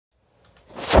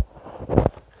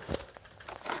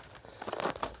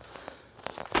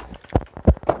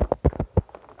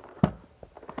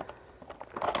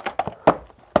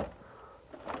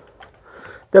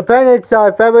The planets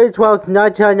are February 12th,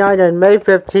 1999 and May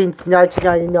 15th,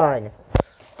 1999.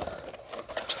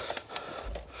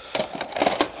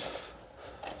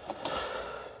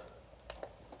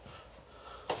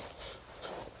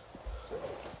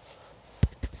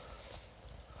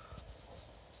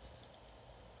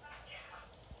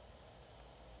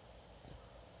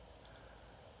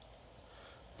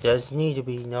 There's need to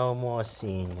be no more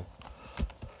scene.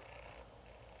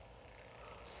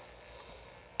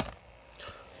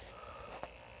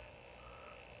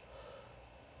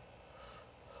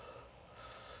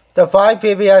 The fine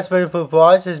PV has been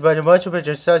proposed by the Motion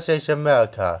Picture Association of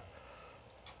America.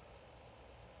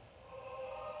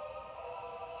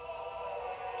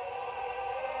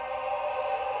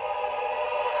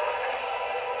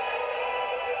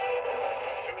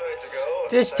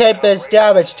 This tape is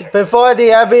damaged before the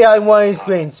FBI warning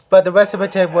screens, but the rest of the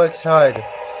tape works hard.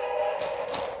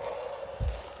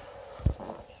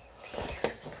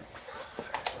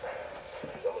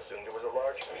 Some assumed it was a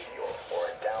large meteor or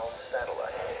a downed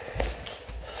satellite.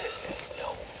 This is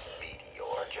no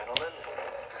meteor, gentlemen.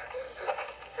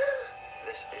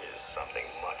 This is something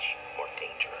much more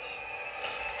dangerous.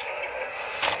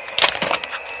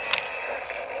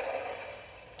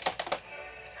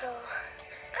 So,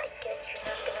 I guess you're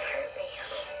not gonna hurt me,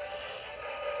 huh?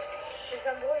 This is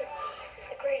unbelievable. This is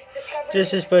the greatest discovery.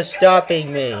 This is for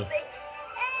stopping me. Hey,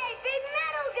 big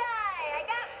metal guy! I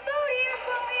got food here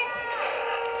for you!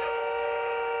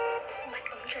 Like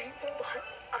a giant robot,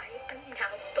 I am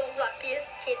now the luckiest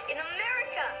kid in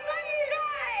America!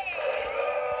 Banzai!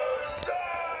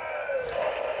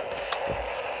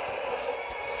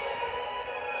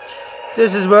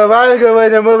 This is where I go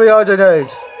when the movie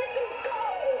alternates.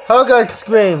 Hogan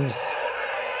screams.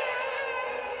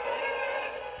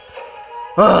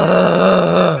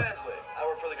 I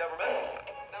work for the government.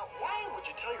 Now, why would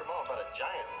you tell your mom about a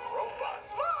giant robot?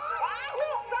 Mom!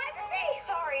 Little privacy!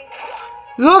 Sorry.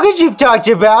 Look what you've talked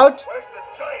about. Where's the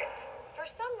giant? For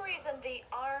some reason, the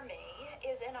army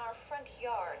is in our front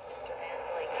yard, Mr.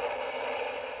 Mansley.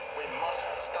 We must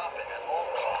stop it at all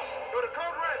costs. Go to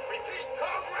code red. Repeat,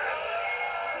 code red.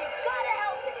 We've gotta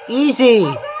help it! Easy.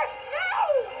 No!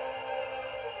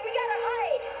 We gotta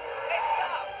hide! Hey,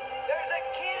 stop! There's a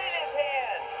kid in his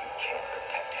hand. You can't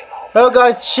protect him.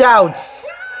 Hogan shouts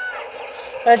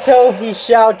until he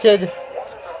shouted, One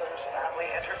Another's Family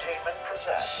Entertainment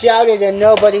presents shouted, and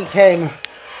nobody came. the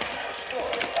story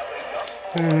of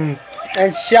a young boy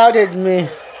And shouted me,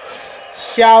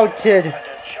 shouted. and a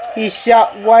giant. He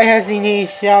shout. Why hasn't he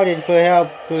shouted for help?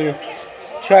 We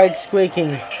tried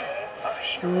squeaking.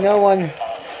 No one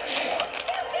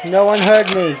heard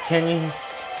me. Can you? The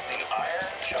Iron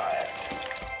Giant.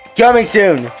 Coming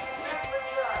soon.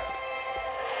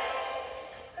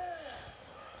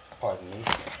 Pardon me.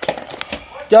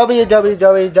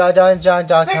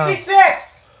 www.donjohn.com.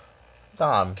 66!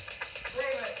 Dom.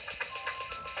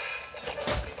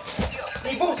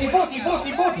 Booty, booty,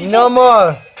 booty, booty. No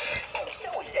more.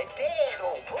 So is the dead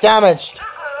old boy. Damaged. Now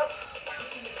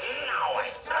I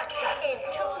got in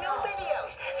 2 new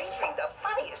videos featuring the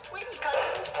funniest Swedish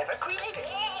cartoons ever created.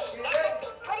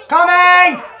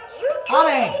 Coming!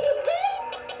 Coming!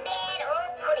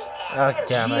 Oh,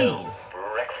 damn it. Jeez.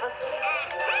 Breakfast.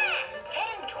 10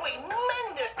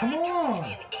 tremendous Come cartoons on.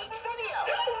 in each video.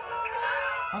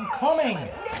 I'm coming. Never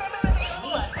been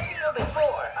available on video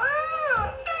before.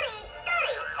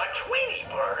 A Tweety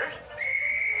bird?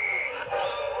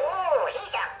 Oh,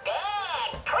 he's a bad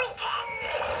pussycat.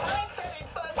 Fine-feathered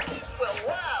fun kids will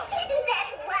love. Isn't that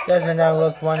wonderful? Doesn't that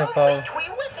look wonderful?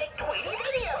 Tweewific Tweety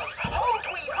videos. Home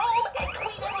Tweet Home and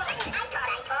Tweet and Lucky. I thought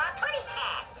I saw a putty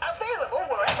cat. Available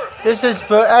wherever. This is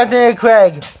for Anthony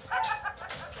Craig.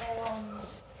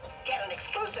 Get an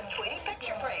exclusive Tweety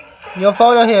picture frame. Your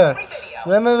photo here. Free video.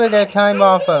 Remember the time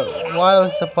offer while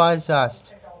supplies last.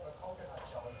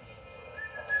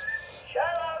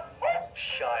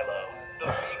 Shiloh. The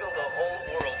beagle the whole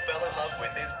world fell in love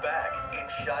with is back in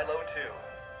Shiloh 2.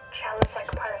 Shiloh's like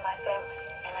a part of my family,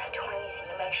 and I'm doing anything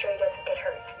to make sure he doesn't get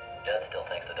hurt. Judd still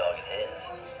thinks the dog is his.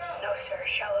 No, sir.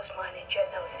 Shiloh's mine, and Jed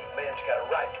knows it. Man's got a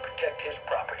right to protect his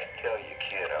property. Tell you,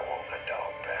 kid, I want my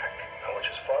dog back. I want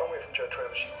you as far away from Judge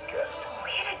Travis you can get.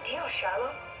 We had a deal,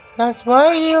 Shiloh. That's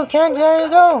why you can't let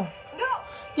it go. No!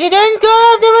 You didn't go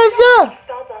after my son.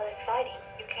 Stop all this fighting.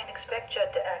 You can't expect Judd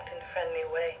to act in a friendly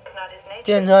way. It's not his nature.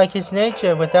 Didn't like his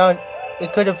nature without.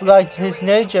 It could have liked his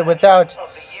nature without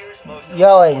Of the year's most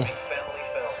yelling, family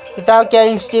film. without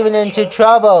getting Steven into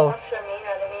trouble, Once they're mean,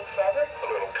 are they mean forever?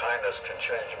 A little kindness can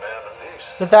change a man and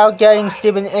beast. without getting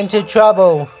Steven into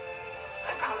trouble.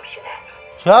 I promise you that.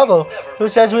 Trouble? Who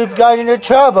says we've gotten into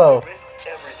trouble? Risks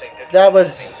everything to That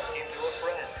was turn into a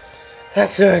friend.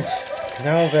 Excellent.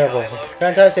 Now available.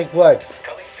 Fantastic work.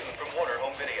 Coming soon from Warner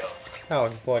Home Video. How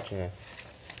unfortunate.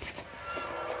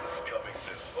 Coming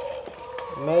this fall.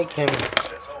 Make him.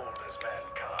 It's as old as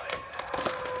mankind.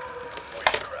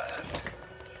 Witchcraft.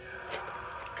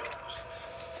 Ghosts.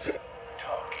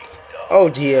 Talking dogs. Oh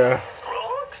dear.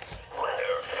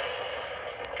 Where?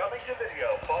 Coming to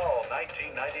video fall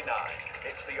 1999.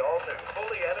 It's the all-new,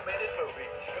 fully animated movie,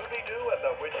 Scooby-Doo and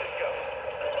the Witch's Ghost.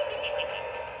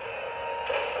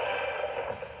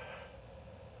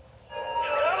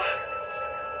 Toto?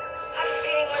 I have a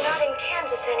feeling we're not in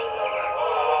Kansas anymore.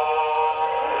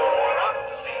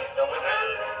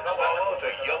 Follow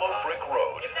the yellow brick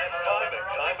road, time and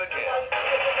time again.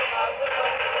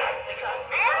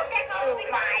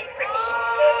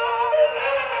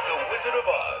 The Wizard of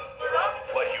Oz,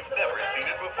 like you've never seen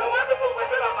it before.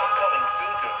 Coming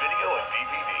soon to video and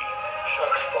DVD.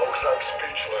 Shucks, folks, I'm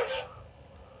speechless.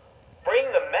 Bring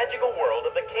the magical world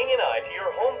of The King and I to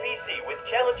your home PC with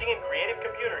challenging and creative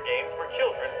computer games for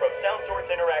children from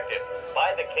SoundSource Interactive.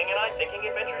 Buy The King and I Thinking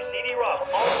Adventure CD-ROM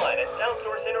online at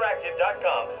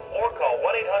soundsourceinteractive.com or call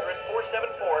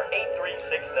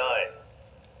 1-800-474-8369.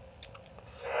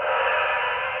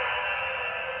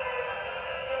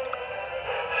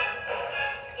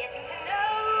 Getting to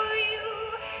know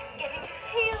you, getting to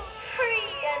feel free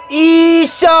and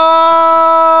Esau!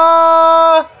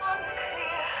 on the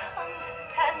clear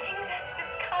understanding that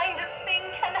this kind of thing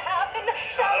can happen.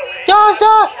 Shall we?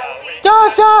 Dasa!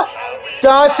 Dasa!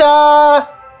 Dasa!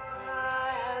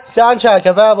 Soundtrack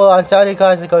available on Saudi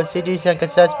Classical CDs and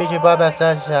cassettes featuring Bob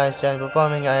Sunshine and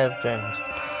performing I Have Dreamed.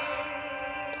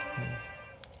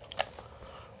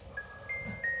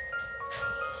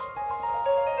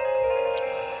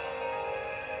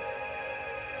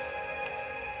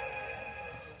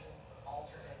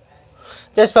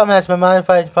 This film has been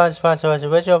modified upon sponsor as the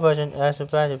original version as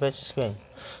provided by the screen.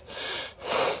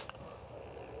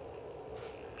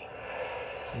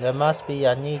 There must be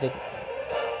a needed.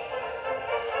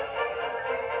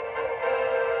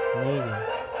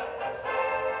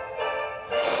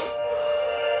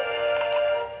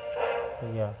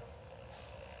 Yeah.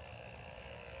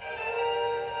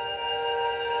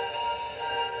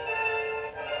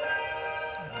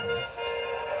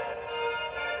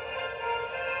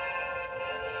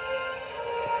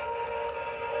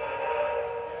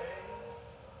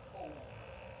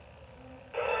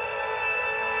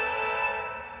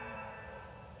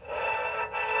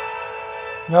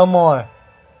 No more.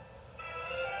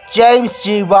 James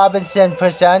G. Robinson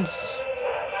presents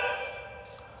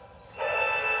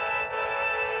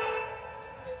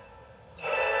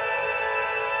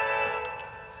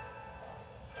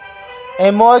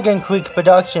a Morgan Creek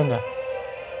production.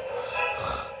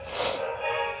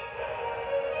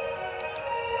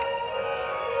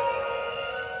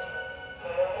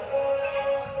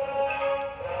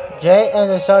 J in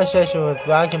association with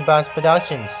Rock and Bass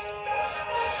Productions.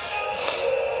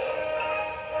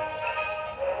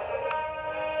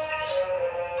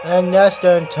 And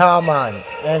Nestor and Talman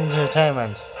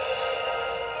Entertainment.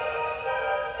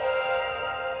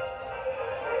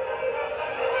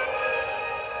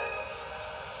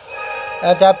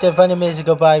 Adapted from the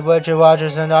musical by Roger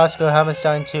Rogers and Oscar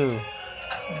Hammerstein too.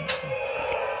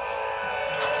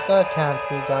 That can't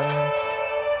be done.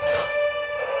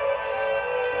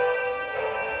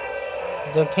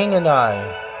 The King and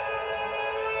I.